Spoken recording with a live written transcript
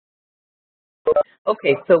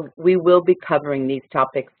Okay, so we will be covering these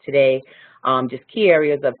topics today, just key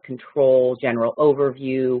areas of control, general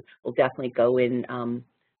overview. We'll definitely go in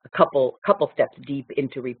a couple steps deep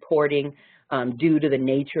into reporting due to the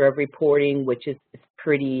nature of reporting, which is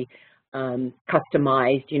pretty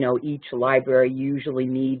customized. You know, each library usually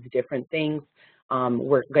needs different things.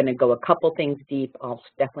 We're going to go a couple things deep. I'll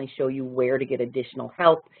definitely show you where to get additional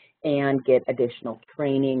help and get additional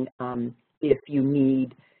training if you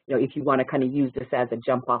need. You know, if you want to kind of use this as a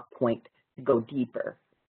jump-off point to go deeper.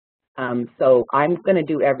 So I'm going to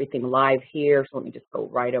do everything live here. So let me just go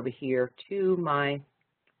right over here to my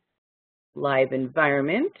live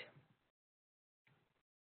environment.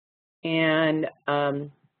 And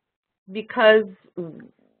because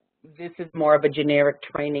this is more of a generic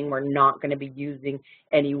training, we're not going to be using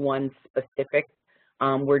any one specific.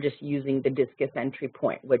 We're just using the Discus entry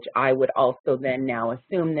point, which I would also then now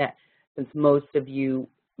assume that since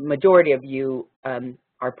majority of you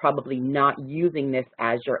are probably not using this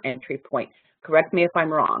as your entry point. Correct me if I'm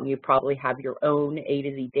wrong. You probably have your own A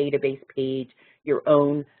to Z database page, your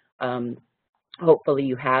own, hopefully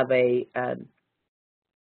you have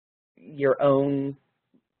your own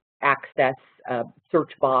access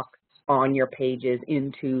search box on your pages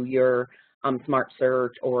into your smart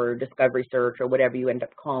search or discovery search or whatever you end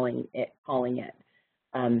up calling it.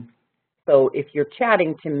 So if you're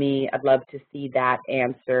chatting to me, I'd love to see that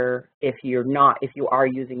answer. If you are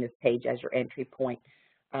using this page as your entry point,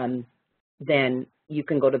 then you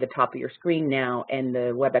can go to the top of your screen now and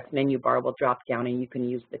the WebEx menu bar will drop down and you can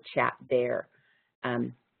use the chat there.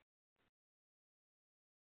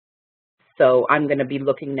 So I'm going to be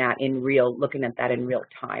looking at that in real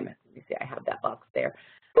time. Let me see, I have that box there.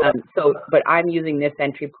 But I'm using this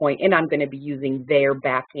entry point and I'm going to be using their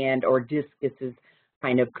backend or Discus's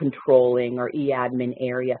kind of controlling or EAdmin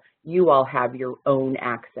area. You all have your own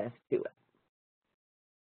access to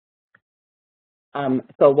it.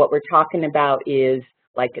 So what we're talking about is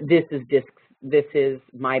like this is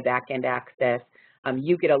my backend access.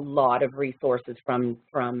 You get a lot of resources from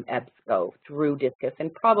EBSCO through Discus,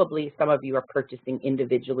 and probably some of you are purchasing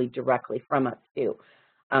individually directly from us too.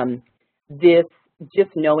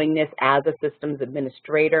 Just knowing this as a systems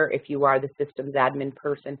administrator, if you are the systems admin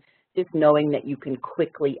person, just knowing that you can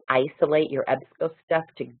quickly isolate your EBSCO stuff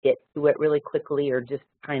to get to it really quickly, or just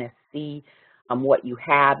kind of see what you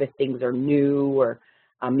have, if things are new, or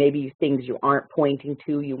maybe things you aren't pointing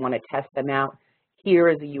to, you want to test them out. Here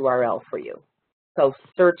is a URL for you. So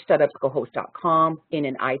search.ebscohost.com in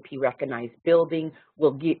an IP recognized building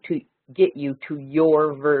will get you to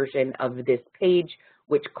your version of this page,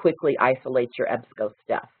 which quickly isolates your EBSCO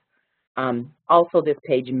stuff. Also, this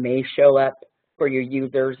page may show up for your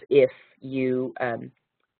users if you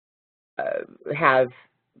have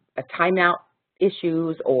a timeout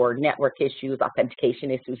issues or network issues, authentication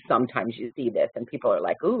issues. Sometimes you see this and people are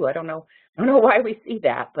like, ooh, I don't know why we see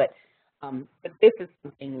that, but this is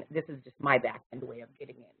just my back-end way of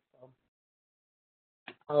getting in.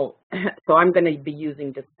 So I'm going to be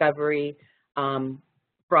using discovery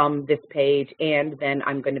from this page, and then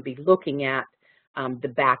I'm going to be looking at the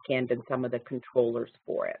back end and some of the controllers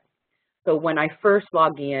for it. So when I first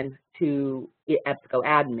log in to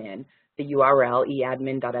EBSCOadmin, the URL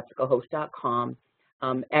eadmin.ebscohost.com,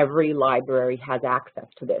 every library has access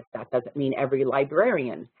to this. That doesn't mean every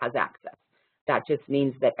librarian has access. That just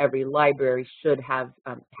means that every library should have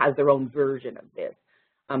has their own version of this.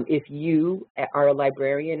 If you are a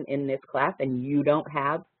librarian in this class and you don't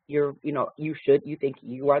have you think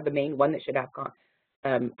you are the main one that should have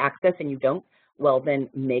access and you don't, well, then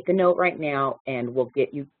make a note right now and we'll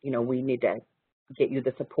get you, we need to get you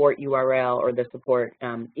the support URL or the support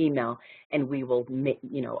email, and we will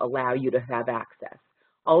allow you to have access.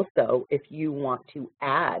 Also, if you want to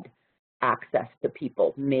add access to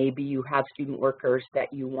people, maybe you have student workers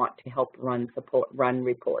that you want to help run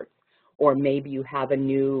reports, or maybe you have a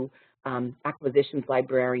new acquisitions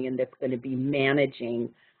librarian that's going to be managing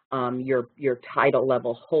your title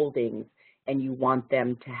level holdings, and you want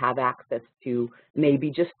them to have access to maybe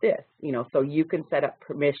just this, so you can set up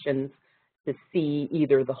permissions to see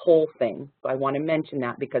either the whole thing. So I want to mention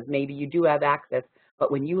that because maybe you do have access, but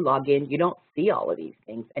when you log in, you don't see all of these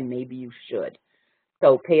things, and maybe you should.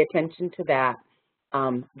 So pay attention to that.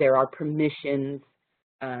 There are permissions,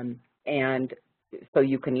 and so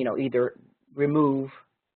you can, either remove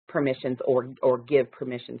permissions or give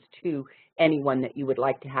permissions to anyone that you would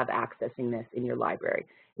like to have accessing this in your library.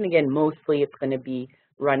 And again, mostly it's going to be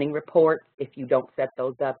running reports if you don't set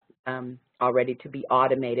those up already to be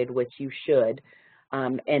automated, which you should.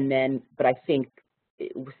 But I think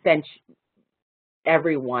since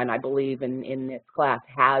everyone, I believe, in this class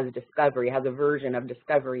has Discovery, has a version of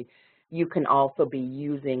Discovery. You can also be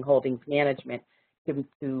using holdings management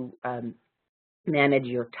to manage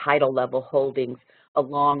your title level holdings,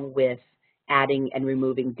 along with adding and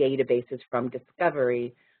removing databases from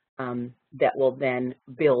Discovery that will then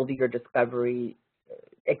build your Discovery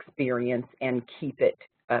experience and keep it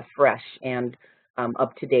fresh and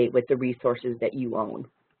up to date with the resources that you own.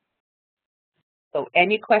 So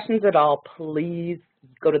any questions at all, please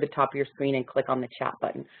go to the top of your screen and click on the chat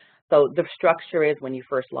button. So the structure is when you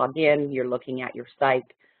first log in, you're looking at your site.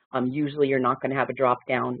 Usually you're not going to have a drop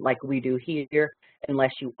down like we do here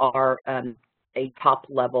unless you are a top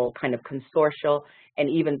level kind of consortial. And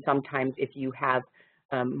even sometimes if you have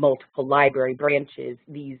multiple library branches,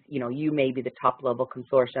 these, you may be the top level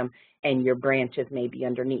consortium and your branches may be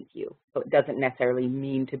underneath you. So it doesn't necessarily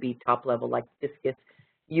mean to be top level like Discus.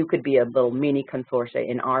 You could be a little mini consortia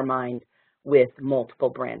in our mind with multiple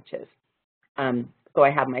branches. So I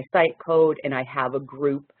have my site code and I have a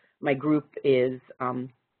group. My group is,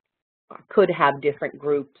 could have different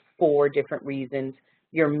groups for different reasons.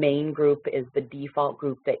 Your main group is the default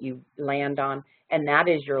group that you land on, and that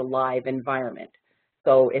is your live environment.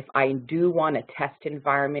 So if I do want a test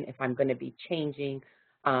environment, if I'm going to be changing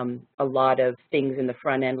a lot of things in the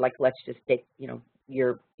front end, like let's just take,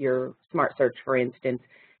 your Smart Search, for instance,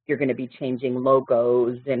 you're going to be changing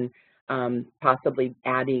logos and possibly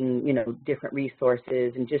adding, different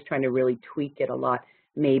resources and just trying to really tweak it a lot.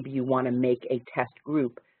 Maybe you want to make a test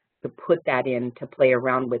group to put that in to play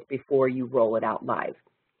around with before you roll it out live.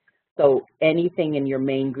 So anything in your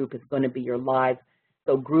main group is going to be your live.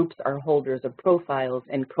 So groups are holders of profiles,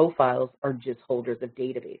 and profiles are just holders of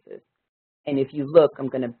databases. And if you look, I'm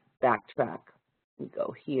going to backtrack and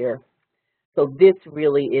go here. So this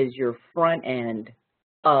really is your front end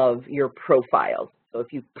of your profiles. So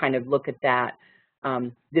if you kind of look at that,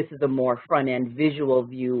 this is a more front end visual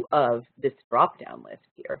view of this drop-down list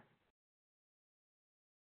here.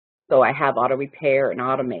 So I have auto repair and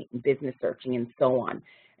automate and business searching and so on.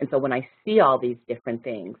 And so when I see all these different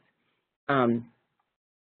things,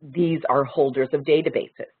 these are holders of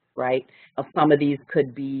databases, right? Now, some of these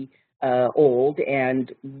could be old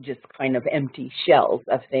and just kind of empty shells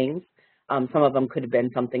of things. Some of them could have been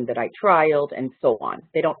something that I trialed and so on.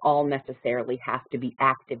 They don't all necessarily have to be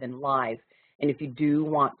active and live. And if you do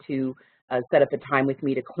want to set up a time with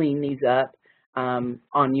me to clean these up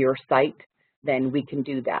on your site, then we can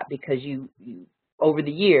do that, because over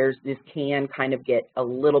the years, this can kind of get a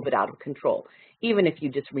little bit out of control. Even if you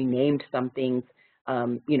just renamed some things,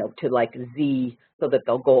 to like Z, so that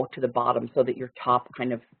they'll go to the bottom, so that your top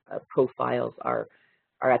kind of profiles are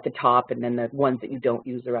at the top, and then the ones that you don't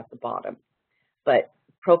use are at the bottom. But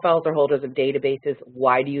profiles are holders of databases.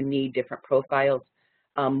 Why do you need different profiles?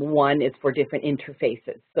 One is for different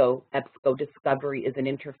interfaces. So EBSCO Discovery is an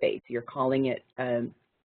interface. You're calling it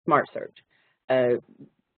Smart Search.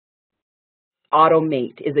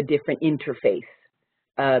 Automate is a different interface.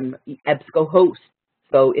 EBSCO Host,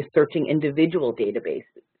 so is searching individual databases,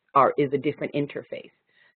 is a different interface.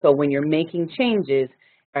 So when you're making changes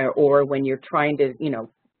or when you're trying to,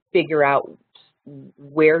 figure out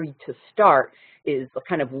where to start, is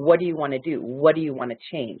kind of what do you want to do? What do you want to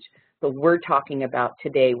change? So we're talking about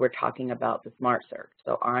today, we're talking about the Smart Search.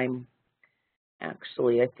 So I'm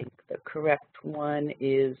actually, I think the correct one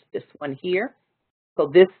is this one here.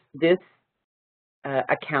 So this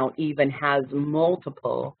account even has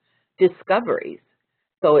multiple discoveries.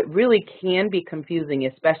 So it really can be confusing,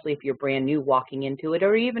 especially if you're brand new walking into it,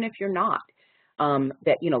 or even if you're not.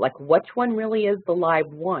 That, like which one really is the live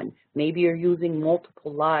one? Maybe you're using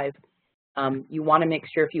multiple live. You want to make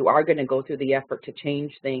sure if you are going to go through the effort to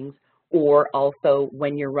change things, or also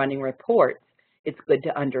when you're running reports, it's good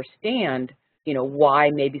to understand, why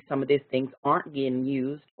maybe some of these things aren't getting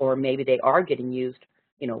used, or maybe they are getting used,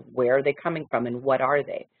 where are they coming from and what are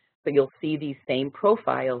they? So you'll see these same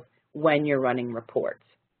profiles when you're running reports.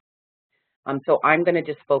 So I'm going to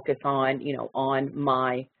just focus on, on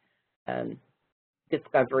my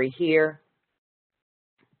discovery here.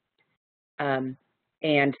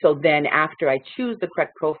 And so then after I choose the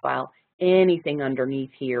correct profile, anything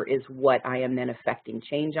underneath here is what I am then affecting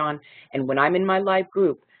change on. And when I'm in my live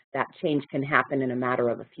group, that change can happen in a matter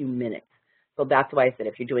of a few minutes. So that's why I said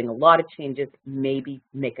if you're doing a lot of changes, maybe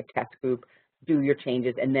make a test group, do your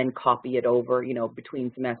changes, and then copy it over,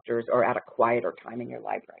 between semesters or at a quieter time in your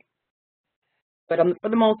library. But for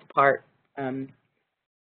the most part, a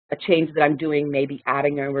change that I'm doing, maybe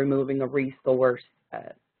adding or removing a resource.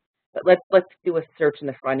 But let's do a search in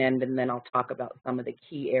the front end, and then I'll talk about some of the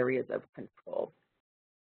key areas of control.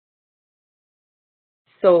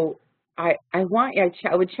 So I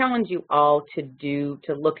would challenge you all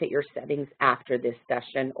to look at your settings after this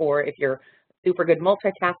session, or if you're a super good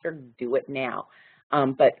multitasker, do it now.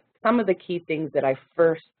 But some of the key things that I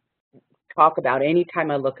first talk about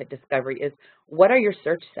anytime I look at Discovery is, what are your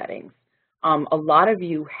search settings? A lot of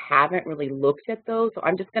you haven't really looked at those, so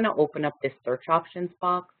I'm just going to open up this search options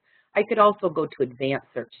box. I could also go to advanced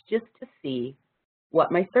search just to see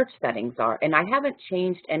what my search settings are. And I haven't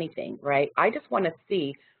changed anything, right? I just want to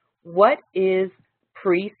see what is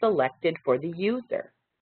pre-selected for the user.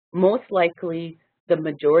 Most likely, the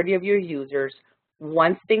majority of your users,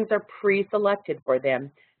 once things are pre-selected for them,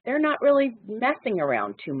 they're not really messing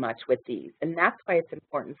around too much with these. And that's why it's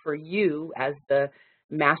important for you as the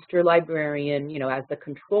master librarian, as the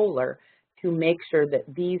controller, to make sure that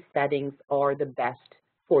these settings are the best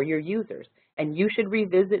for your users. And you should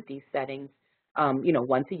revisit these settings,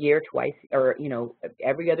 once a year, twice, or,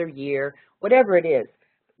 every other year, whatever it is.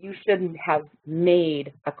 You shouldn't have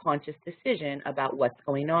made a conscious decision about what's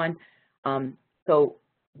going on. So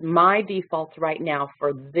my defaults right now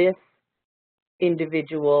for this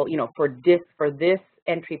individual, for this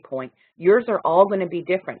entry point, yours are all going to be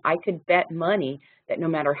different. I could bet money that no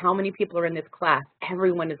matter how many people are in this class,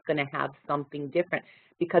 everyone is going to have something different,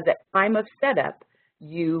 because at time of setup,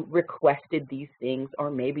 you requested these things, or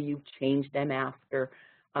maybe you've changed them after.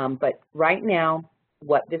 But right now,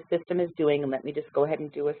 what this system is doing, and let me just go ahead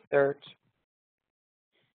and do a search,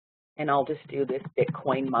 and I'll just do this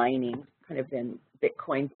Bitcoin mining.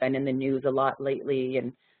 Bitcoin's been in the news a lot lately,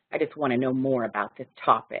 and I just want to know more about this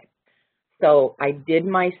topic. So I did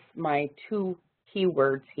my 2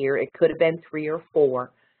 keywords here. It could have been 3 or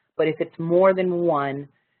 4, but if it's more than 1,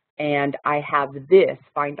 and I have this,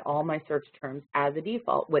 find all my search terms as a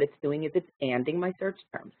default, what it's doing is it's anding my search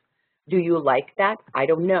terms. Do you like that? I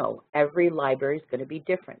don't know. Every library is going to be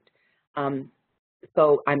different.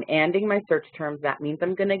 So I'm anding my search terms. That means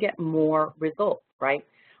I'm going to get more results, right?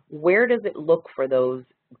 Where does it look for those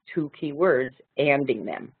 2 keywords, anding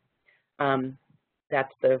them?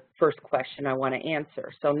 That's the first question I want to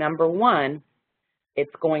answer. So number 1,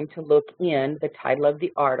 it's going to look in the title of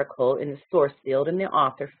the article, in the source field, in the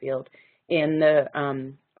author field, in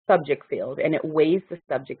the subject field, and it weighs the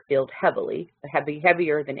subject field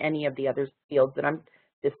heavier than any of the other fields that I'm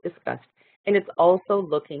just discussed. And it's also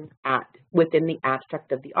looking at within the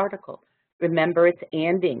abstract of the article. Remember, it's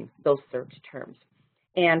anding those search terms.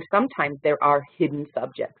 And sometimes there are hidden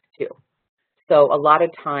subjects too. So a lot of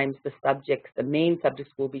times the main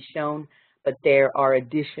subjects will be shown, but there are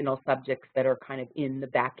additional subjects that are kind of in the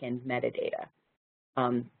back-end metadata.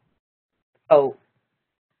 So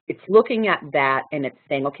it's looking at that, and it's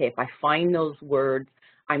saying, okay, if I find those words,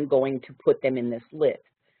 I'm going to put them in this list.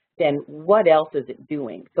 Then what else is it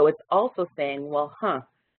doing? So it's also saying, well,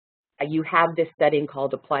 you have this setting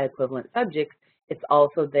called apply equivalent subjects. It's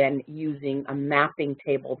also then using a mapping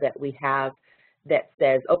table that we have that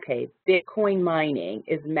says, okay, Bitcoin mining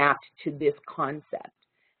is mapped to this concept.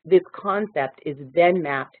 This concept is then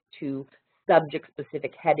mapped to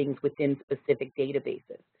subject-specific headings within specific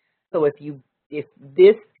databases. So if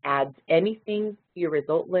this adds anything to your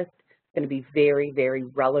result list, it's going to be very, very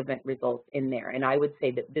relevant results in there. And I would say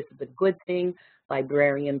that this is a good thing.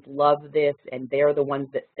 Librarians love this, and they're the ones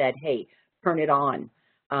that said, hey, turn it on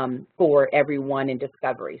for everyone in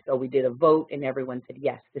Discovery. So we did a vote, and everyone said,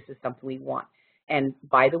 yes, this is something we want. And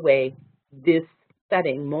by the way, this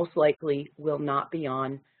setting most likely will not be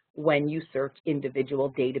on when you search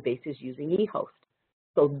individual databases using eHost.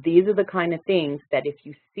 So these are the kind of things that if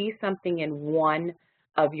you see something in one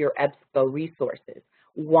of your EBSCO resources,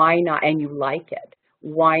 why not, and you like it,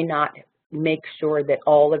 why not make sure that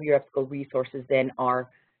all of your EBSCO resources then are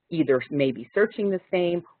either maybe searching the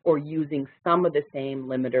same or using some of the same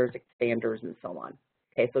limiters, expanders, and so on.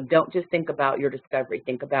 Okay, so don't just think about your Discovery,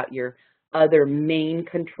 think about your other main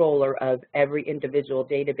controller of every individual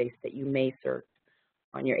database that you may search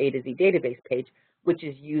on your A to Z database page, which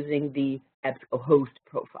is using the EBSCO host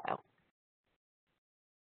profile.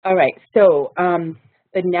 All right, so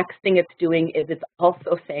the next thing it's doing is it's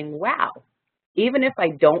also saying, wow, even if I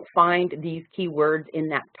don't find these keywords in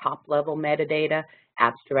that top level metadata,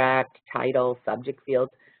 abstract, title, subject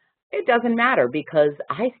fields, it doesn't matter, because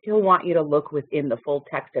I still want you to look within the full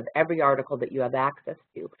text of every article that you have access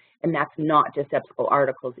to. And that's not just EBSCO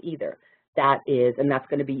articles either. That is, and that's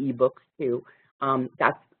going to be ebooks too.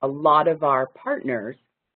 That's a lot of our partners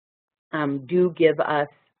do give us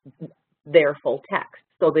their full text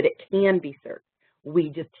so that it can be searched. We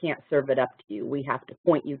just can't serve it up to you. We have to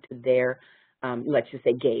point you to their, let's just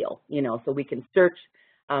say Gale, so we can search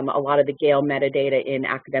a lot of the Gale metadata in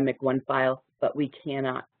Academic OneFile, but we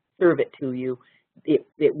cannot serve it to you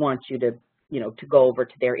it wants you to, to go over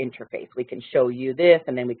to their interface. We can show you this,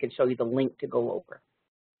 and then we can show you the link to go over.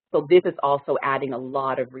 So this is also adding a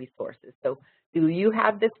lot of resources. So do you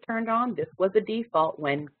have this turned on? This was a default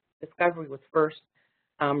when Discovery was first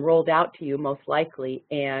rolled out to you, most likely.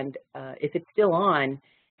 And if it's still on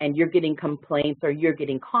and you're getting complaints or you're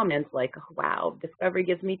getting comments like, oh, wow, Discovery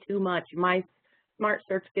gives me too much, my Smart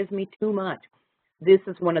Search gives me too much, this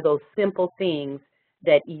is one of those simple things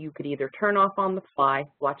that you could either turn off on the fly,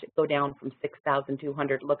 watch it go down from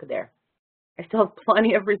 6,200, look there. I still have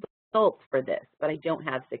plenty of results for this, but I don't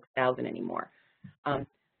have 6,000 anymore.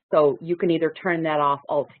 So you can either turn that off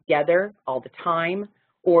altogether, all the time,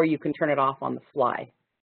 or you can turn it off on the fly.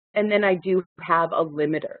 And then I do have a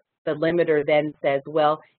limiter. The limiter then says,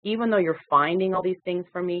 well, even though you're finding all these things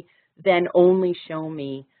for me, then only show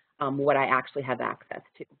me what I actually have access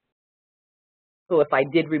to. So if I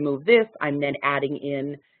did remove this, I'm then adding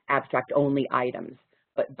in abstract-only items.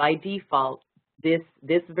 But by default, this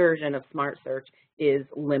version of Smart Search is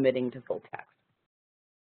limiting to full text.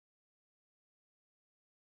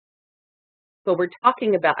 So we're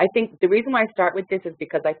talking about, I think the reason why I start with this is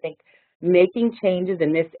because I think making changes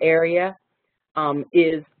in this area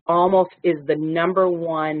is the number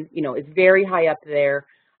one, is very high up there.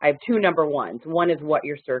 I have two number ones. One is what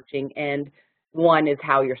you're searching, and one is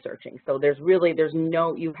how you're searching. So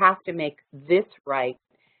you have to make this right,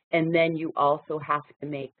 and then you also have to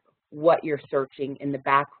make what you're searching in the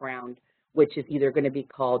background, which is either going to be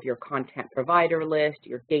called your content provider list,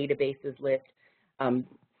 your databases list.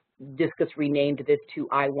 Discus renamed this to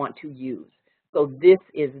I want to use. So this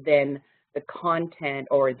is then the content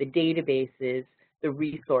or the databases, the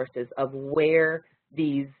resources of where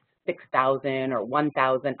these 6,000 or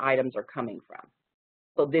 1,000 items are coming from.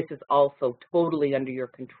 So this is also totally under your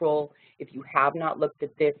control. If you have not looked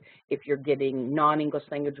at this, if you're getting non-English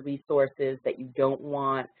language resources that you don't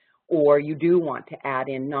want, or you do want to add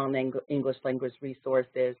in non-English language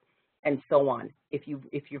resources, and so on. If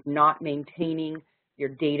you're not maintaining your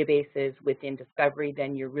databases within Discovery,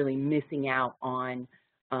 then you're really missing out on,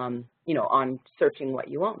 on searching what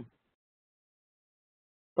you own.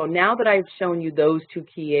 So now that I've shown you those two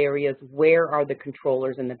key areas, where are the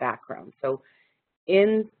controllers in the background? So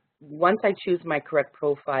once I choose my correct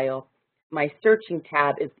profile, my searching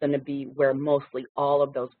tab is going to be where mostly all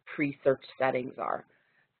of those pre-search settings are.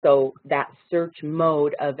 So that search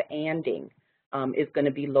mode of anding is going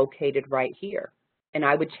to be located right here. And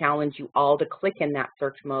I would challenge you all to click in that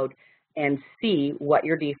search mode and see what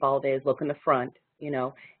your default is, look in the front,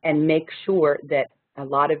 and make sure that a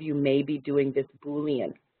lot of you may be doing this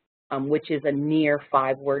Boolean, which is a near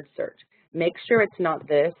 5-word search. Make sure it's not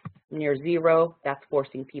this, near 0, that's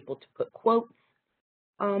forcing people to put quotes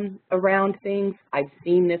around things. I've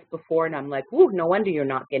seen this before and I'm like, ooh, no wonder you're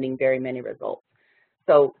not getting very many results.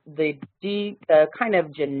 So the kind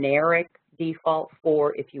of generic default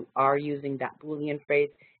for if you are using that Boolean phrase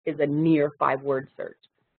is a near 5-word search.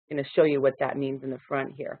 I'm going to show you what that means in the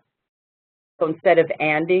front here. So instead of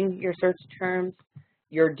anding your search terms,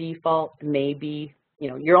 your default may be,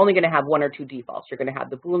 you're only going to have one or two defaults. You're going to have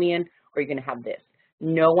the Boolean or you're going to have this.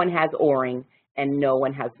 No one has ORing and no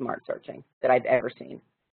one has smart searching that I've ever seen.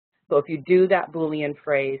 So if you do that Boolean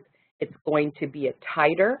phrase, it's going to be a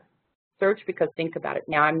tighter search because think about it.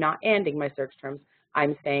 Now I'm not anding my search terms.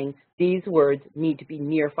 I'm saying these words need to be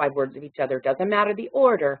near 5 words of each other. It doesn't matter the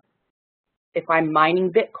order. If I'm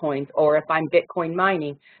mining Bitcoins or if I'm Bitcoin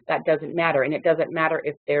mining, that doesn't matter. And it doesn't matter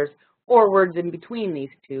if there's 4 words in between these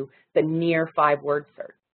two, the near 5-word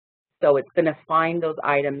search. So it's going to find those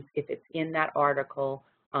items if it's in that article,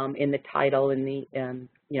 in the title, in the, and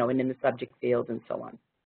in the subject fields and so on.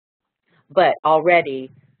 But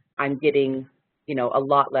already I'm getting, a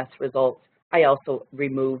lot less results. I also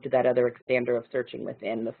removed that other expander of searching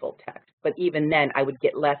within the full text. But even then, I would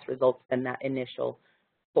get less results than that initial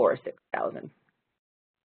 4 or 6,000.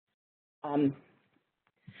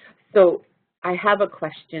 So I have a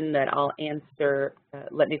question that I'll answer.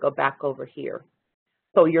 Let me go back over here.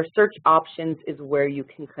 So your search options is where you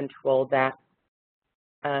can control that.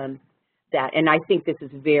 And I think this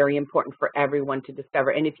is very important for everyone to discover.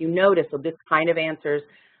 And if you notice, so this kind of answers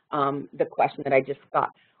the question that I just got.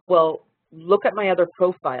 Well, look at my other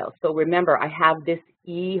profile. So remember, I have this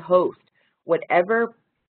e-host. Whatever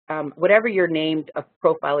your named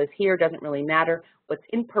profile is here doesn't really matter. What's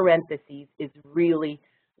in parentheses is really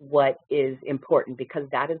what is important because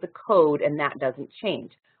that is a code and that doesn't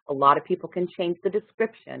change. A lot of people can change the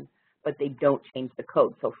description, but they don't change the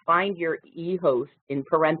code. So find your e-host in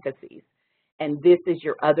parentheses. And this is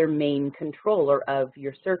your other main controller of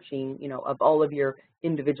your searching, of all of your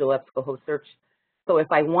individual EBSCO host search So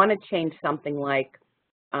if I want to change something like,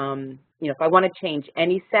 if I want to change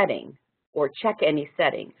any setting or check any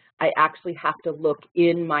setting, I actually have to look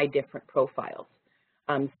in my different profiles.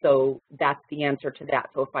 So that's the answer to that.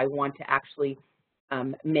 So if I want to actually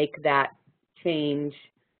make that change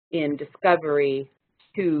in Discovery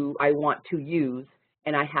to I want to use,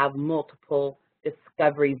 and I have multiple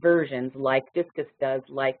Discovery versions like Discus does,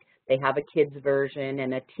 like they have a kids version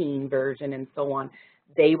and a teen version and so on,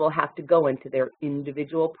 they will have to go into their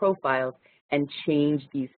individual profiles and change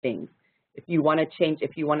these things. If you want to change,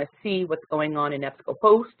 if you want to see what's going on in EBSCO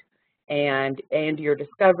Post and your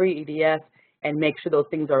Discovery EDS, and make sure those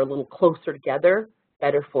things are a little closer together,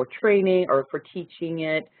 better for training or for teaching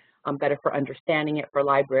it, better for understanding it for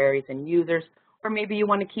libraries and users, or maybe you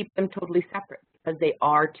want to keep them totally separate because they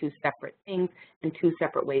are two separate things and two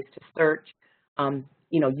separate ways to search.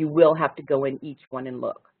 You will have to go in each one and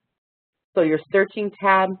look. So your searching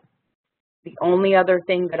tab, the only other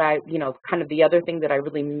thing that kind of the other thing that I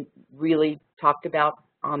really talked about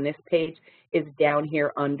on this page is down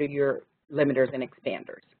here under your limiters and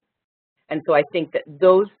expanders. And so I think that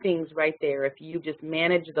those things right there, if you just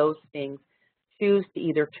manage those things, choose to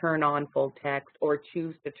either turn on full text or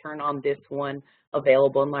choose to turn on this one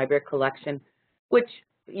available in library collection, which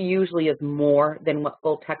usually is more than what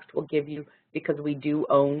full text will give you because we do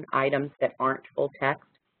own items that aren't full text,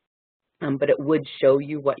 but it would show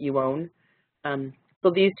you what you own. So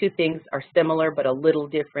these two things are similar but a little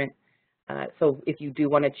different. So if you do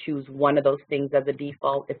want to choose one of those things as a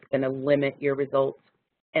default, it's going to limit your results.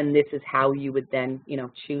 And this is how you would then,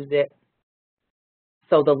 choose it.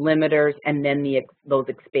 So the limiters and then those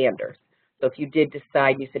expanders. So if you did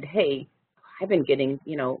decide, you said, hey, I've been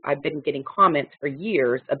getting comments for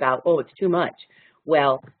years about, oh, it's too much.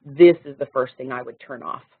 Well, this is the first thing I would turn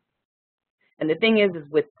off. And the thing is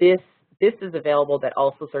with this is available that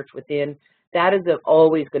also search within. That is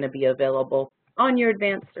always going to be available on your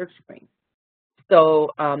advanced search screen. So,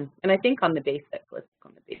 and I think on the basic, let's click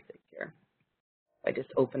on the basic here. I just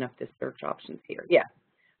open up the search options here. Yeah.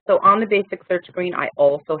 So on the basic search screen, I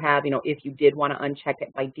also have, if you did want to uncheck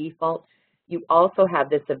it by default, you also have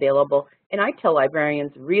this available. And I tell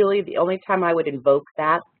librarians, really, the only time I would invoke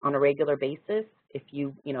that on a regular basis, if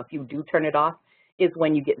you do turn it off, is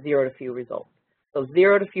when you get 0 to few results. So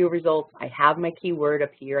 0 to few results, I have my keyword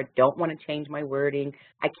up here. I don't want to change my wording.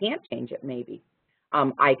 I can't change it maybe.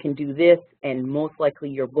 I can do this, and most likely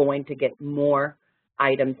you're going to get more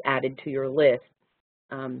items added to your list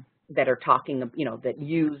that are talking, that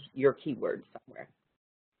use your keywords somewhere.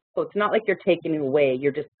 So it's not like you're taking it away.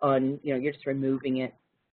 You're just you're just removing it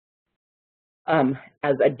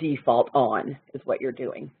as a default on is what you're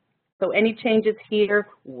doing. So any changes here,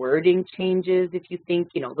 wording changes if you think,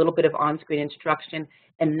 a little bit of on-screen instruction,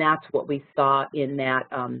 and that's what we saw in that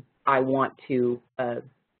I want to, let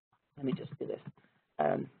me just do this.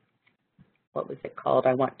 What was it called?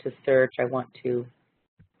 I want to search, I want to,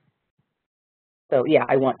 so yeah,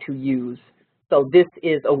 I want to use. So this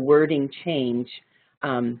is a wording change.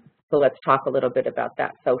 So let's talk a little bit about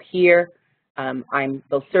that. So here,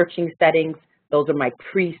 those searching settings, those are my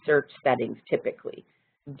pre-search settings typically.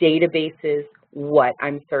 Databases, what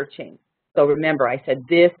I'm searching. So remember, I said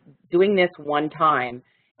doing this one time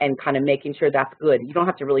and kind of making sure that's good. You don't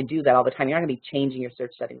have to really do that all the time. You're not going to be changing your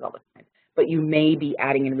search settings all the time, but you may be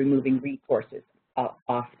adding and removing resources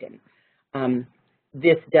often.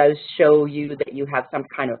 This does show you that you have some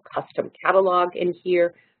kind of custom catalog in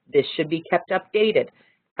here. This should be kept updated.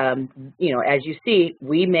 As you see,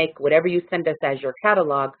 we make whatever you send us as your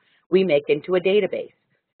catalog, we make into a database.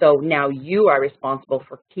 So now you are responsible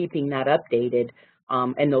for keeping that updated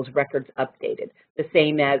and those records updated. The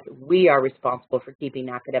same as we are responsible for keeping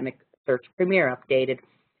Academic Search Premier updated.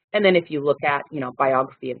 And then if you look at,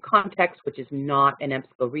 biography and context, which is not an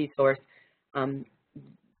EBSCO resource,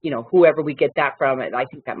 whoever we get that from, I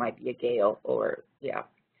think that might be a Gale or, yeah,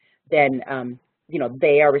 then,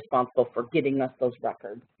 they are responsible for getting us those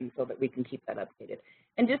records and so that we can keep that updated.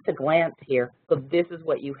 And just a glance here, so this is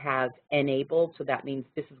what you have enabled, so that means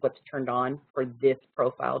this is what's turned on for this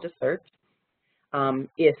profile to search.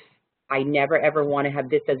 If I never ever want to have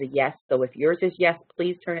this as a yes, so if yours is yes,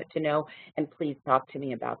 please turn it to no, and please talk to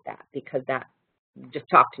me about that, because just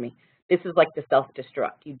talk to me. This is like the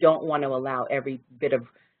self-destruct. You don't want to allow every bit of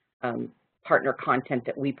partner content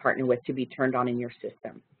that we partner with to be turned on in your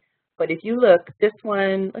system. But if you look, this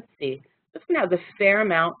one, let's see, this one has a fair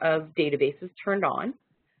amount of databases turned on.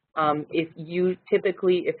 If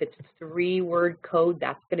it's 3-word code,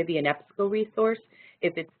 that's going to be an EBSCO resource.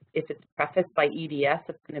 If it's prefaced by EDS,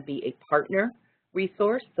 it's going to be a partner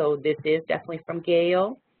resource. So this is definitely from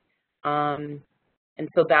Gale. And And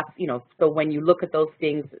so that's, so when you look at those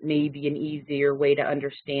things, maybe an easier way to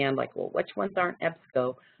understand, like, well, which ones aren't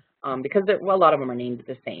EBSCO? Because a lot of them are named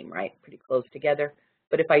the same, right? Pretty close together.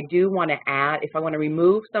 But if I do want to add, if I want to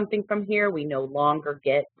remove something from here, we no longer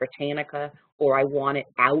get Britannica, or I want it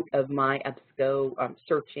out of my EBSCO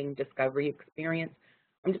searching discovery experience,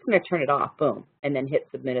 I'm just going to turn it off, boom, and then hit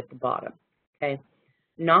submit at the bottom, okay?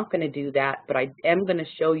 Not going to do that, but I am going to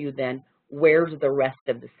show you then where's the rest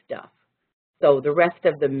of the stuff. So the rest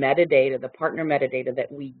of the metadata, the partner metadata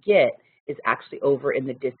that we get is actually over in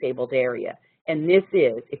the disabled area. And this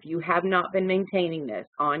is, if you have not been maintaining this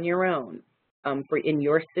on your own in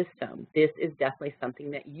your system, this is definitely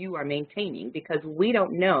something that you are maintaining, because we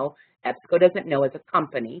don't know, EBSCO doesn't know as a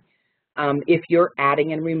company, if you're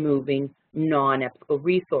adding and removing non-EBSCO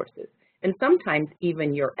resources. And sometimes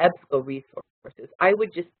even your EBSCO resources, I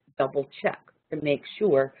would just double check to make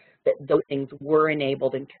sure that those things were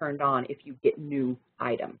enabled and turned on if you get new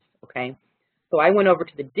items, okay? So I went over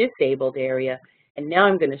to the disabled area, and now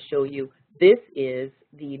I'm going to show you, this is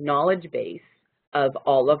the knowledge base of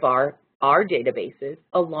all of our databases,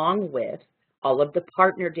 along with all of the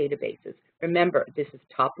partner databases. Remember, this is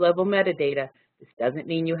top-level metadata. This doesn't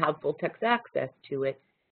mean you have full text access to it.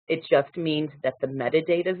 It just means that the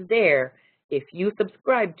metadata is there. If you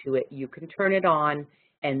subscribe to it, you can turn it on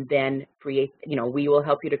and then create, we will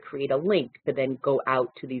help you to create a link to then go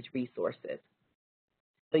out to these resources.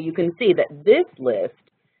 So you can see that this list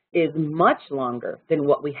is much longer than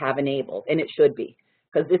what we have enabled, and it should be,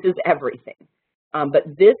 because this is everything. But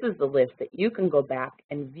this is the list that you can go back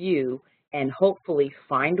and view and hopefully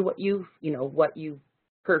find what you've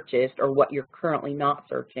purchased or what you're currently not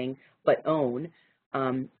searching but own,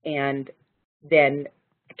 and then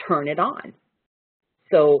turn it on.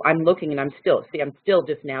 So I'm looking, and I'm still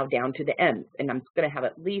just now down to the ends, and I'm going to have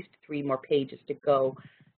at least 3 more pages to go.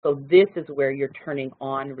 So this is where you're turning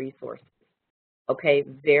on resources, okay?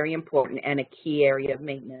 Very important and a key area of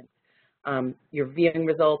maintenance. Your viewing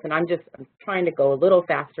results, and I'm trying to go a little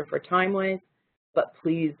faster for time-wise, but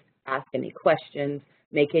please ask any questions,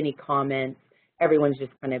 make any comments. Everyone's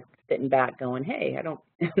just kind of sitting back going, hey, I don't,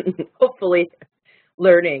 hopefully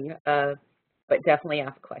learning, but definitely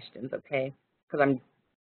ask questions, okay? Because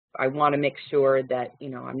I want to make sure that,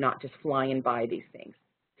 I'm not just flying by these things.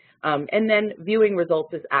 And then viewing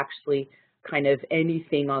results is actually kind of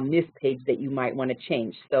anything on this page that you might want to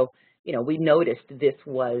change. So, we noticed this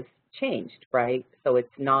was changed, right? So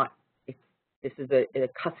it's not, this is a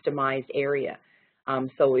customized area.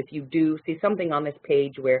 So if you do see something on this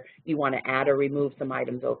page where you want to add or remove some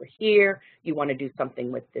items over here, you want to do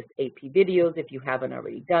something with this AP videos if you haven't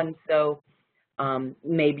already done so,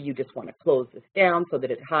 maybe you just want to close this down so that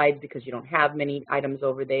it hides because you don't have many items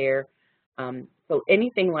over there. So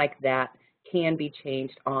anything like that can be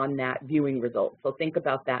changed on that viewing result. So think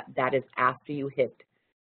about that. That is after you hit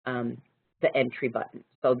the entry button.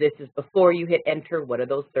 So this is before you hit enter. What are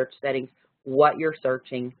those search settings? What you're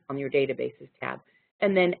searching on your databases tab.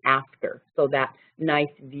 And then after, so that nice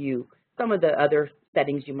view. Some of the other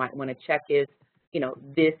settings you might want to check is,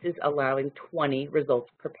 this is allowing 20 results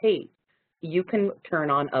per page. You can turn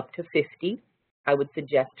on up to 50. I would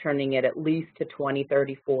suggest turning it at least to 20,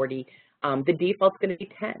 30, 40. The default's going to be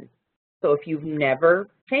 10. So if you've never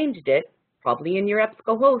changed it, probably in your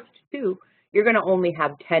EBSCO host too, you're going to only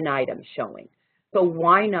have 10 items showing. So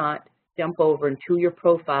why not jump over into your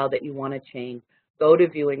profile that you want to change, go to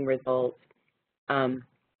viewing results, and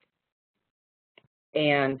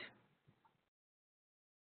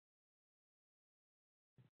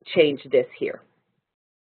change this here.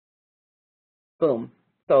 Boom.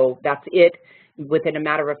 So that's it. Within a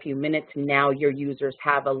matter of a few minutes, now your users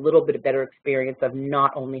have a little bit better experience of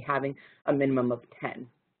not only having a minimum of 10.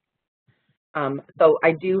 So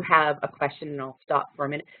I do have a question, and I'll stop for a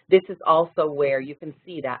minute. This is also where you can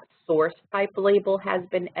see that source type label has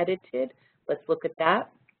been edited. Let's look at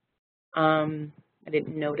that. I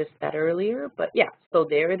didn't notice that earlier, but yeah, so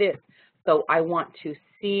there it is. So I want to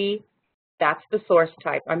see, that's the source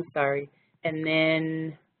type, I'm sorry, and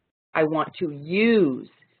then I want to use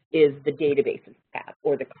is the databases tab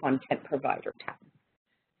or the content provider tab.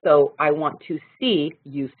 So I want to see,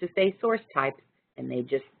 used to say source types, and they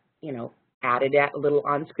just, added a little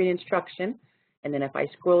on-screen instruction. And then if I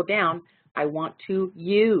scroll down, I want to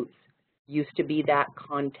use, used to be that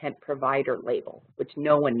content provider label, which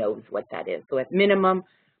no one knows what that is. So at minimum,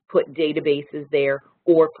 put databases there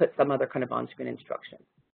or put some other kind of on-screen instruction.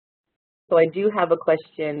 So I do have a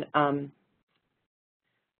question.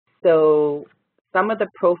 So some of the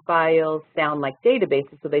profiles sound like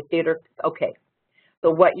databases, so they say, okay. So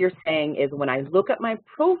what you're saying is when I look at my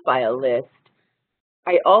profile list,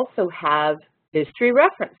 I also have History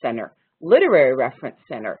Reference Center, Literary Reference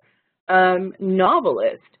Center,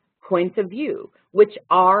 Novelist, Points of View, which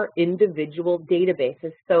are individual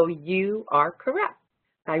databases, so you are correct.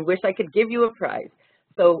 I wish I could give you a prize.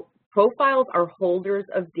 So profiles are holders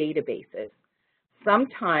of databases.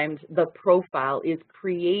 Sometimes the profile is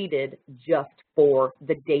created just for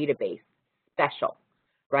the database, special,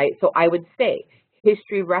 right? So I would say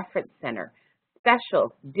History Reference Center,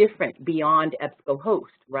 special, different, beyond EBSCO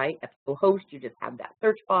host, right? EBSCO host, you just have that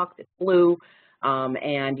search box, it's blue,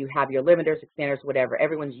 and you have your limiters, expanders, whatever.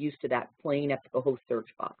 Everyone's used to that plain EBSCO host search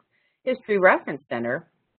box. History Reference Center,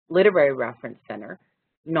 Literary Reference Center,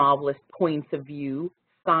 Novelist, Points of View,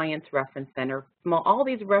 Science Reference Center, all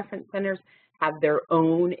these reference centers have their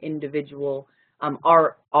own individual,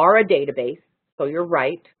 are a database, so you're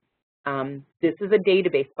right. This is a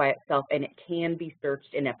database by itself, and it can be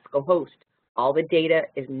searched in EBSCO host. All the data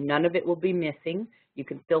is, none of it will be missing. You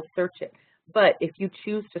can still search it. But if you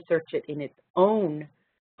choose to search it in its own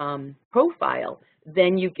profile,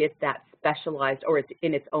 then you get that specialized, or it's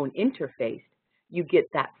in its own interface, you get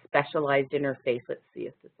that specialized interface. Let's see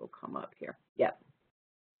if this will come up here. Yep.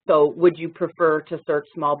 So would you prefer to search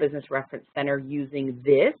Small Business Reference Center using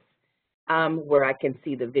this, where I can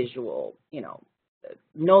see the visual, you know, the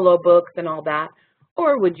NOLO books and all that?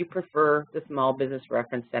 Or would you prefer the Small Business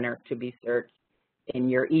Reference Center to be searched in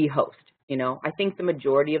your e-host? You know, I think the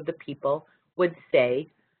majority of the people would say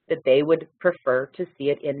that they would prefer to see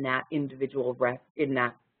it in that individual, in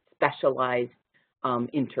that specialized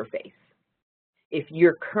interface. If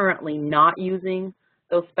you're currently not using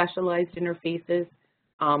those specialized interfaces,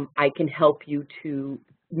 I can help you to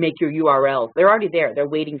make your URLs. They're already there. They're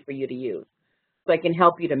waiting for you to use. So I can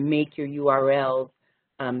help you to make your URLs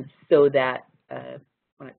so that,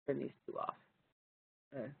 when I turn these two off,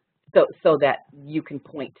 so that you can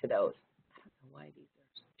point to those. I don't know why these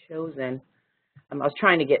are chosen. I was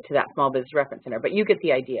trying to get to that Small Business Reference Center, but you get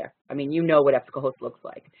the idea. I mean, you know what EBSCO host looks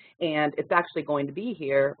like. And it's actually going to be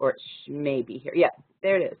here, or it may be here. Yeah,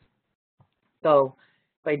 there it is. So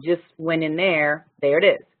if I just went in there, there it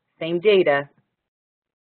is. Same data,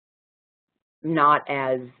 not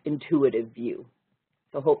as intuitive view.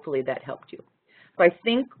 So hopefully that helped you. So I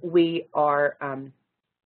think we are,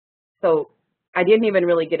 so I didn't even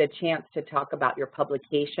really get a chance to talk about your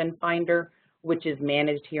publication finder, which is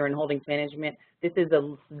managed here in Holdings Management. This is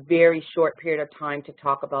a very short period of time to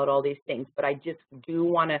talk about all these things, but I just do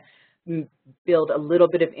want to build a little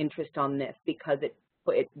bit of interest on this because it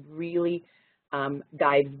really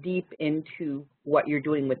dives deep into what you're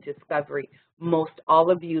doing with Discovery. Most all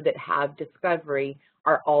of you that have Discovery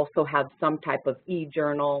also have some type of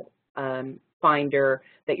e-journal finder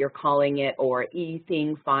that you're calling it, or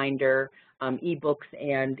e-thing finder, e-books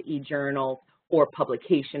and e-journals, or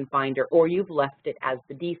publication finder, or you've left it as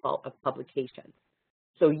the default of publications.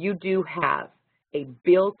 So you do have a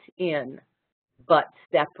built-in but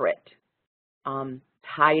separate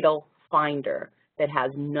title finder that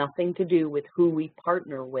has nothing to do with who we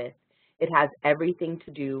partner with. It has everything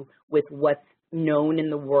to do with what's known in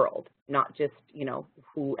the world, not just, you know,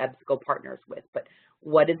 who EBSCO partners with, but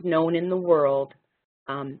what is known in the world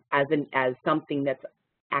as something that's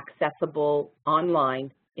accessible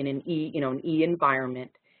online in an an e environment.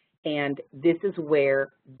 And this is where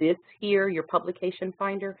this here, your publication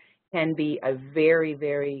finder, can be a very,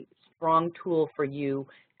 very strong tool for you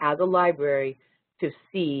as a library to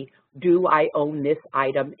see, do I own this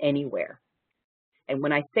item anywhere? And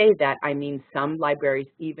when I say that, I mean some libraries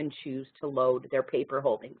even choose to load their paper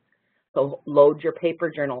holdings. So load your paper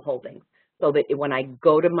journal holdings so that when I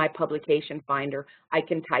go to my publication finder, I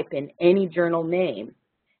can type in any journal name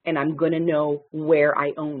and I'm going to know where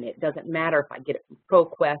I own it. Doesn't matter if I get it from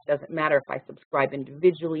ProQuest, doesn't matter if I subscribe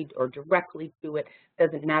individually or directly to it,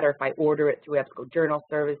 doesn't matter if I order it through EBSCO Journal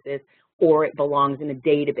Services or it belongs in a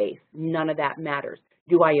database. None of that matters.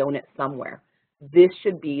 Do I own it somewhere? This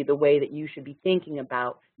should be the way that you should be thinking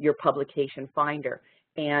about your publication finder.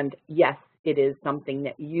 And yes, it is something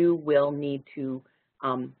that you will need to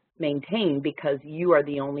maintain because you are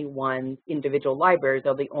the only ones, individual libraries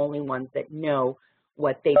are the only ones that know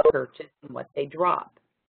what they purchase and what they drop.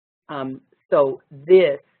 So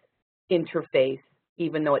this interface,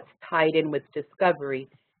 even though it's tied in with Discovery,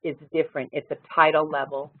 is different. It's a title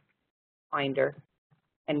level finder.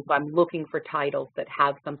 And if I'm looking for titles that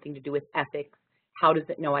have something to do with ethics, how does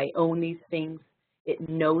it know I own these things? It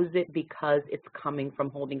knows it because it's coming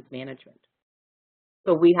from Holdings Management.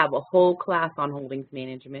 So we have a whole class on Holdings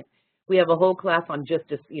Management. We have a whole class on just,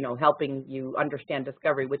 you know, helping you understand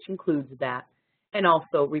Discovery, which includes that, and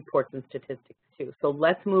also reports and statistics too. So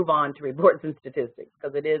let's move on to reports and statistics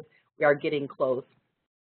because we are getting close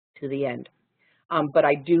to the end. but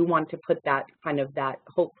I do want to put that kind of that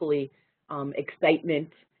hopefully excitement.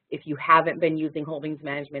 If you haven't been using holdings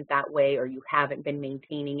management that way, or you haven't been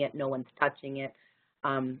maintaining it, no one's touching it,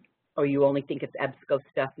 or you only think it's EBSCO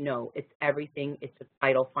stuff, no, it's everything. It's a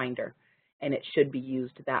title finder, and it should be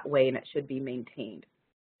used that way, and it should be maintained.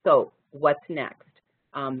 So what's next?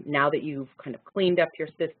 Now that you've kind of cleaned up your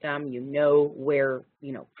system, you know where,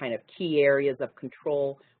 kind of key areas of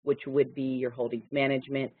control, which would be your holdings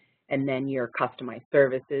management, and then your customized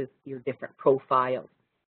services, your different profiles.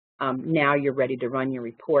 Now you're ready to run your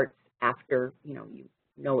reports after, you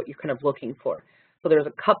know what you're kind of looking for. So there's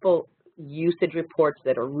a couple usage reports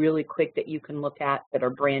that are really quick that you can look at that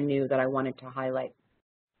are brand new that I wanted to highlight.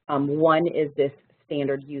 One is this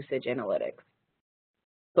standard usage analytics.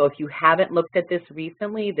 So if you haven't looked at this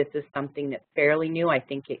recently, this is something that's fairly new. I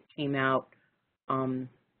think it came out,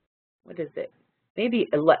 what is it? Maybe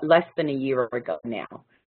less than a year ago now.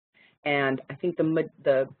 And I think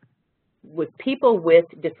with people with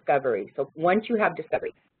discovery, so once you have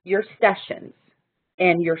discovery, your sessions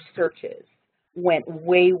and your searches went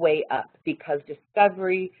way, way up because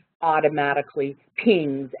discovery automatically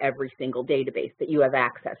pings every single database that you have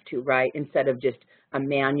access to, right? Instead of just a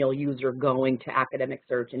manual user going to academic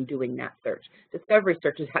search and doing that search. Discovery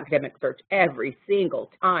searches academic search every single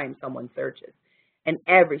time someone searches, and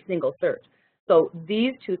every single search. So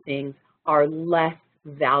these two things are less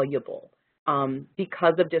valuable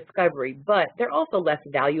because of discovery, but they're also less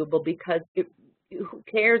valuable because who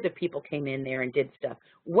cares if people came in there and did stuff?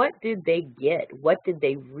 What did they get? What did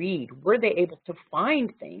they read? Were they able to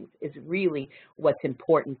find things is really what's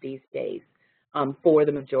important these days for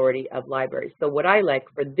the majority of libraries. So what I like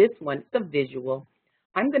for this one, it's a visual.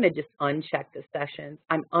 I'm going to just uncheck the sessions.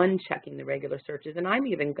 I'm unchecking the regular searches, and I'm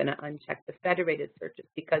even going to uncheck the federated searches,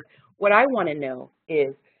 because what I want to know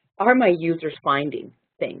is, are my users finding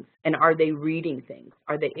things, and are they reading things?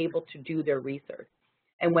 Are they able to do their research?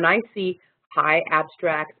 And when I see high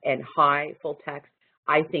abstract and high full text,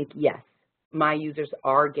 I think, yes, my users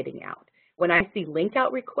are getting out. When I see link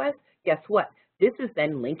out requests, guess what? This is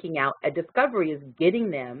then linking out. A discovery is getting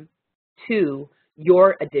them to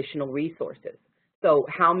your additional resources. So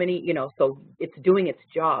how many, so it's doing its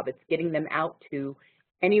job. It's getting them out to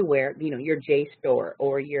anywhere, your JSTOR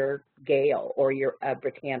or your Gale or your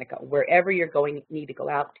Britannica, wherever you're need to go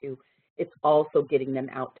out to, it's also getting them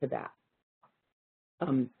out to that.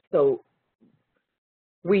 So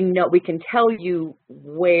we can tell you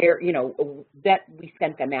where, that we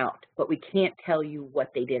sent them out, but we can't tell you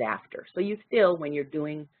what they did after. So you still, when you're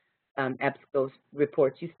doing EBSCO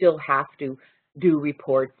reports, you still have to do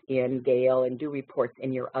reports in Gale and do reports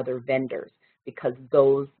in your other vendors, because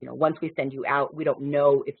those, once we send you out, we don't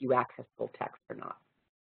know if you access full text or not.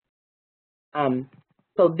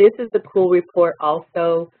 So this is the cool report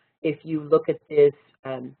also. If you look at this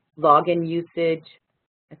login usage,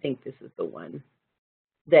 I think this is the one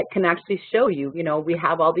that can actually show you, we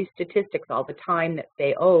have all these statistics all the time that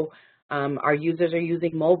say, oh, our users are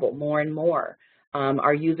using mobile more and more.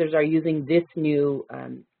 Our users are using this new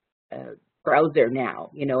browser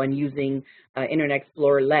now, and using Internet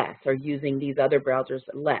Explorer less, or using these other browsers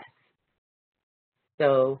less.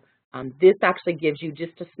 So this actually gives you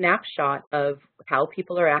just a snapshot of how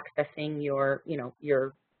people are accessing your,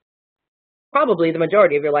 your probably the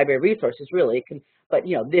majority of your library resources, really. But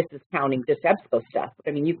this is counting this EBSCO stuff.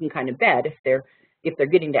 I mean, you can kind of bet if they're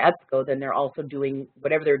getting to EBSCO, then they're also doing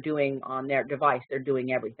whatever they're doing on their device. They're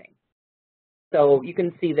doing everything. So you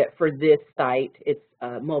can see that for this site, it's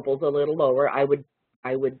mobile's a little lower. I would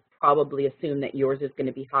probably assume that yours is going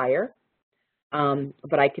to be higher.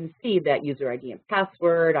 But I can see that user ID and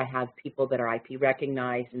password. I have people that are IP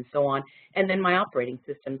recognized and so on. And then my operating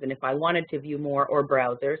systems. And if I wanted to view more, or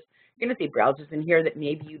browsers, you're going to see browsers in here that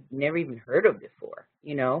maybe you've never even heard of before,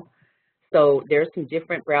 So there's some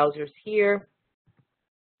different browsers here.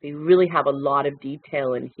 They really have a lot of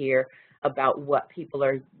detail in here about what people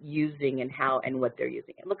are using and how and what they're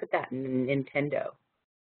using. And look at that, Nintendo.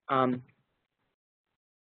 On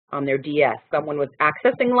their DS, someone was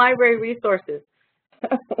accessing library resources.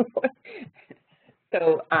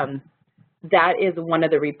 So that is one of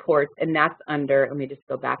the reports, and that's under, let me just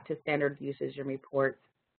go back to standard usage and reports.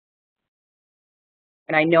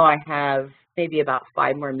 And I know I have maybe about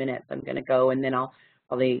 5 more minutes. I'm going to go, and then I'll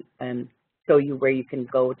probably show you where you can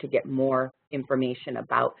go to get more information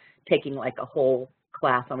about taking like a whole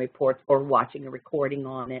class on reports, or watching a recording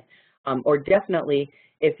on it. Or definitely,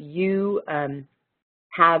 if you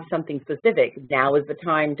have something specific, now is the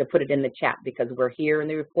time to put it in the chat, because we're here in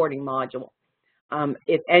the reporting module.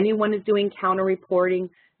 If anyone is doing counter reporting,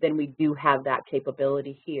 then we do have that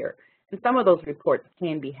capability here. And some of those reports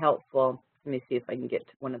can be helpful let me see if I can get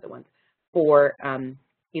to one of the ones. For,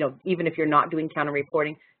 you know, even if you're not doing counter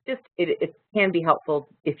reporting, just it can be helpful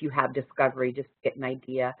if you have discovery, just to get an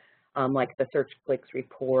idea, like the search clicks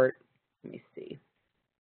report. Let me see.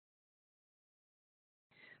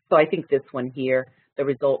 So I think this one here, the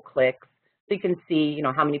result clicks. So you can see, you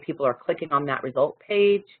know, how many people are clicking on that result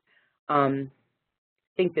page. I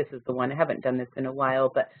think this is the one. I haven't done this in a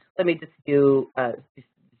while, but let me just do a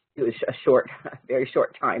very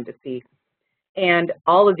short time to see. And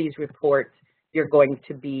all of these reports, you're going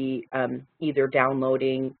to be either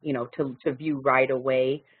downloading, you know, to view right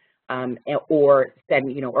away, or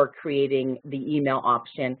send, you know, or creating the email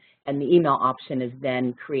option. And the email option is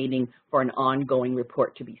then creating for an ongoing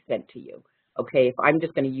report to be sent to you. Okay, if I'm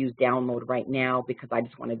just going to use download right now because I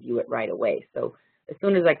just want to view it right away. So as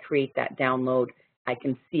soon as I create that download, I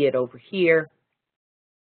can see it over here.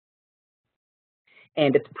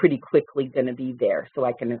 And it's pretty quickly going to be there. So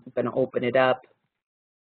I'm going to open it up.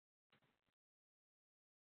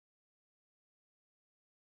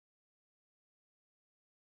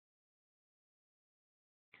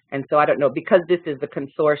 And so I don't know, because this is the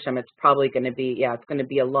consortium, it's probably going to be, yeah, it's going to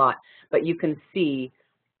be a lot. But you can see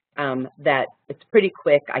that it's pretty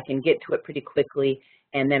quick. I can get to it pretty quickly,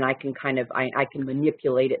 and then I can kind of, I can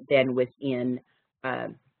manipulate it then within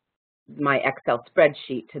my Excel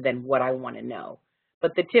spreadsheet to then what I want to know.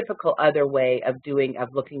 But the typical other way of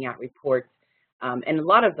looking at reports, and a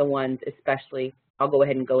lot of the ones especially, I'll go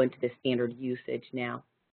ahead and go into the standard usage now.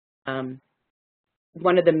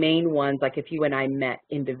 One of the main ones, like if you and I met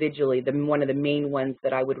individually, one of the main ones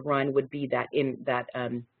that I would run would be that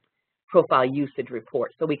profile usage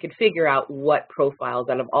report. So we could figure out what profiles,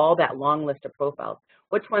 out of all that long list of profiles,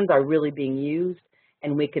 which ones are really being used,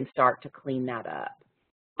 and we can start to clean that up.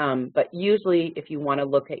 But usually if you want to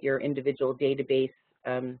look at your individual database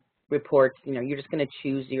reports, you know, you're just going to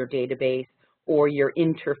choose your database or your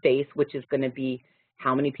interface, which is going to be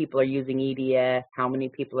how many people are using EDS, how many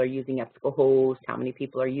people are using EBSCOhost, how many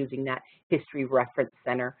people are using that history reference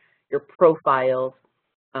center. Your profiles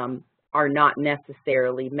are not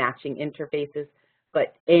necessarily matching interfaces,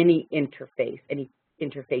 but any interface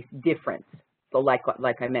difference. So like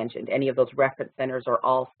I mentioned, any of those reference centers are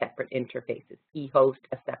all separate interfaces. eHost,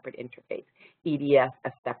 a separate interface. EDS,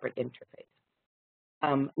 a separate interface.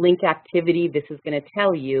 Link activity, this is going to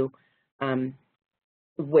tell you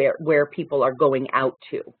where people are going out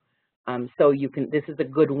to. So this is a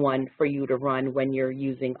good one for you to run when you're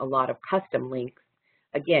using a lot of custom links.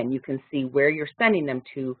 Again, you can see where you're sending them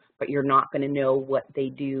to, but you're not going to know what they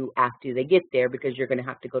do after they get there because you're going to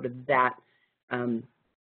have to go to that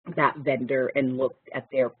vendor and look at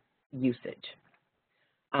their usage.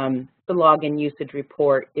 The login usage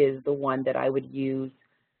report is the one that I would use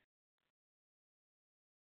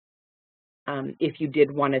if you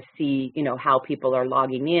did want to see, you know, how people are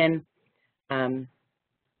logging in. The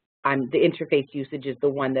interface usage is the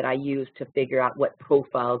one that I use to figure out what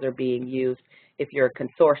profiles are being used. If you're a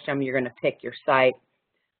consortium, you're going to pick your site,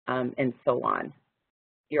 and so on.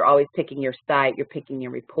 You're always picking your site, you're picking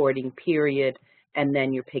your reporting period, and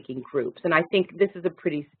then you're picking groups. And I think this is a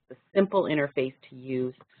pretty simple interface to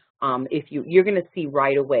use. If you're going to see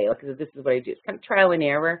right away, like this is what I do. It's kind of trial and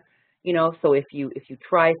error, you know. So if you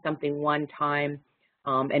try something one time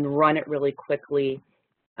and run it really quickly,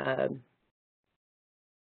 let's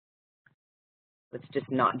just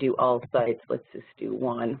not do all sites. Let's just do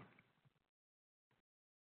one.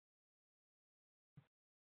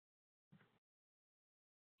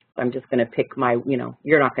 I'm just going to pick my, you know,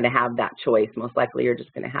 you're not going to have that choice. Most likely you're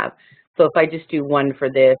just going to have. So if I just do one for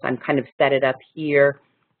this, I'm kind of set it up here.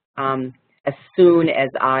 As soon as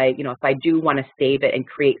you know, if I do want to save it and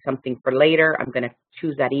create something for later, I'm going to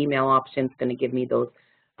choose that email option. It's going to give me those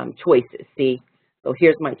choices. See, so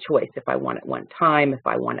here's my choice if I want it one time, if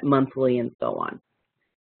I want it monthly, and so on.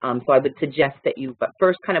 So I would suggest that you, but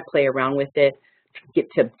first kind of play around with it, get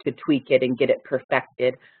to tweak it and get it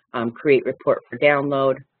perfected. Create report for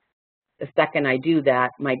download. The second I do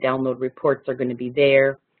that, my download reports are going to be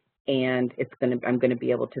there, and I'm going to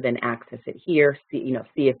be able to then access it here. See, you know,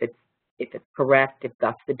 see if it's correct, if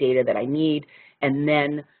that's the data that I need, and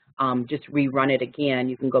then just rerun it again.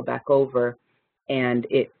 You can go back over and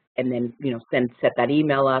then, you know, set that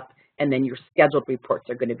email up, and then your scheduled reports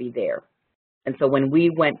are going to be there. And so when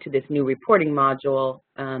we went to this new reporting module,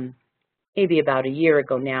 maybe about a year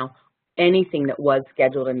ago now, anything that was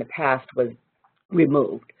scheduled in the past was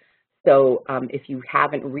removed. So if you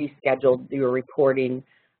haven't rescheduled your reporting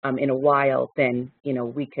in a while, then, you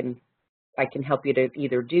know, I can help you to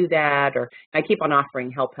either do that, or I keep on offering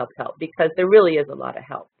help, because there really is a lot of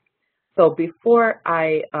help. So before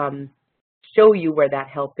I show you where that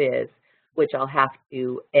help is, which I'll have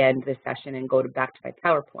to end the session and go back to my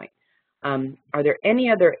PowerPoint. Are there any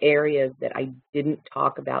other areas that I didn't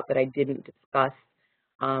talk about, that I didn't discuss,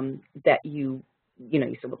 that you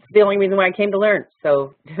said, well, it's the only reason why I came to learn.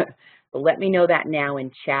 So, so let me know that now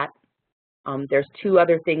in chat. There's two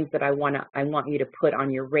other things that I want you to put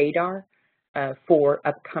on your radar for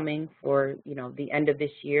upcoming, for the end of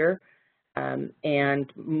this year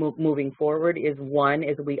and moving forward. One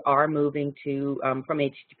is we are moving to from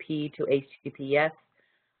HTTP to HTTPS.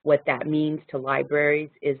 What that means to libraries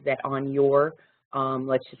is that on your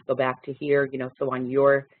let's just go back to here, so on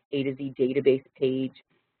your A to Z database page,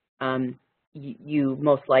 you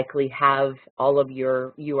most likely have all of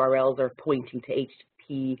your URLs are pointing to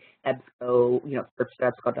HTTP, EBSCO, search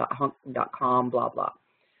EBSCO.com, blah, blah.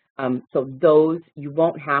 So those, you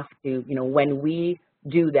won't have to, when we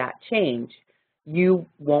do that change, you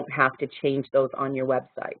won't have to change those on your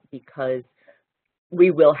website, because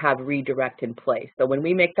we will have redirect in place. So when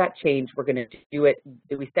we make that change, we're going to do it,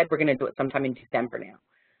 we said we're going to do it sometime in December now.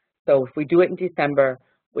 So if we do it in December,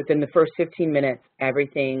 within the first 15 minutes,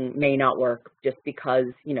 everything may not work, just because,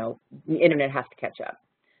 the internet has to catch up.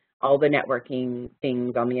 All the networking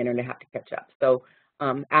things on the internet have to catch up. So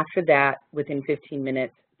after that, within 15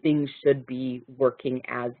 minutes, things should be working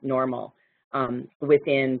as normal.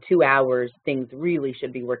 Within 2 hours, things really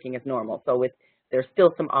should be working as normal. So there's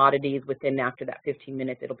still some oddities after that 15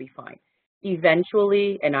 minutes, it'll be fine.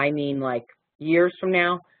 Eventually, and I mean like years from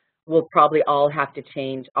now, we'll probably all have to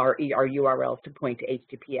change our URLs to point to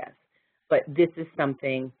HTTPS. But this is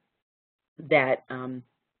something that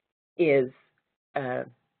is, the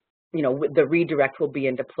redirect will be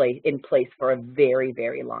in place for a very,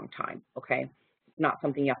 very long time, okay? Not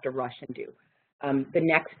something you have to rush and do. The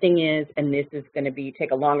next thing is, and this is going to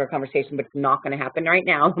take a longer conversation, but it's not going to happen right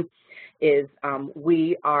now, is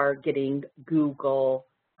we are getting Google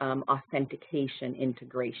authentication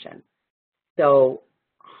integration. So,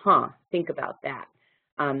 think about that.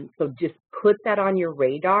 So just put that on your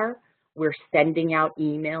radar. We're sending out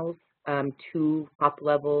emails to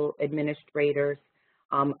top-level administrators.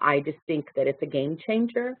 I just think that it's a game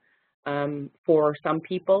changer for some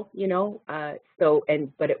people,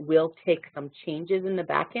 but it will take some changes in the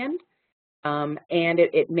back end, and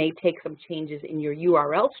it may take some changes in your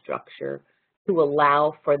URL structure to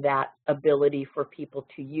allow for that ability for people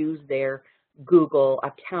to use their Google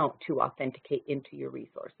account to authenticate into your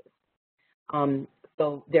resources.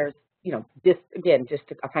 So there's, just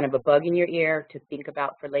a kind of a bug in your ear to think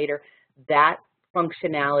about for later. That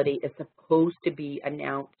functionality is supposed to be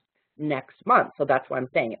announced next month, so that's why I'm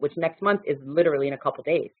saying it, which next month is literally in a couple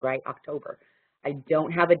days, right? October. I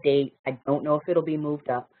don't have a date. I don't know if it'll be moved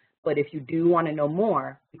up, but if you do want to know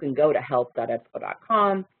more, you can go to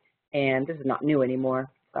help.ebsco.com, and this is not new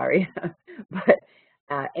anymore, sorry, but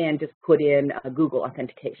and just put in Google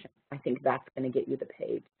authentication. I think that's going to get you the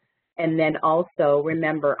page. And then also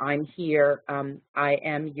remember, I'm here. I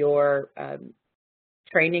am your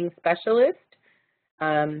training specialist.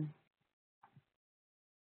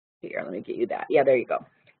 Here, let me get you that. Yeah, there you go.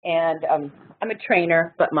 And I'm a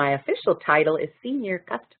trainer, but my official title is Senior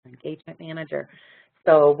Customer Engagement Manager.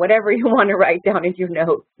 So whatever you want to write down in your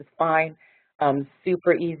notes is fine.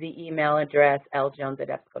 Super easy email address,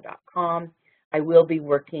 ljones@ebsco.com. I will be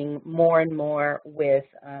working more and more with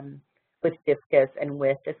Discus and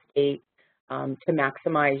with the state to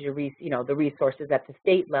maximize your the resources at the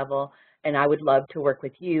state level. And I would love to work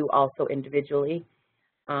with you also individually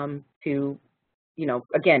to,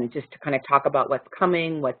 again, just to kind of talk about what's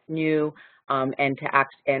coming, what's new, and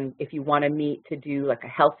if you want to meet to do like a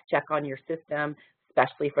health check on your system,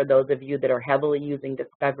 especially for those of you that are heavily using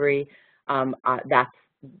Discovery,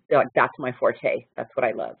 that's my forte. That's what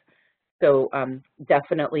I love. So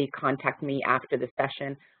definitely contact me after the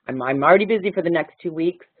session. I'm already busy for the next 2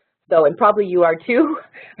 weeks, so, and probably you are too,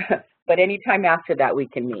 but anytime after that we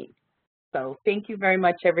can meet. So thank you very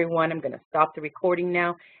much, everyone. I'm going to stop the recording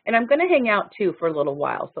now, and I'm going to hang out too for a little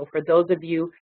while. So for those of you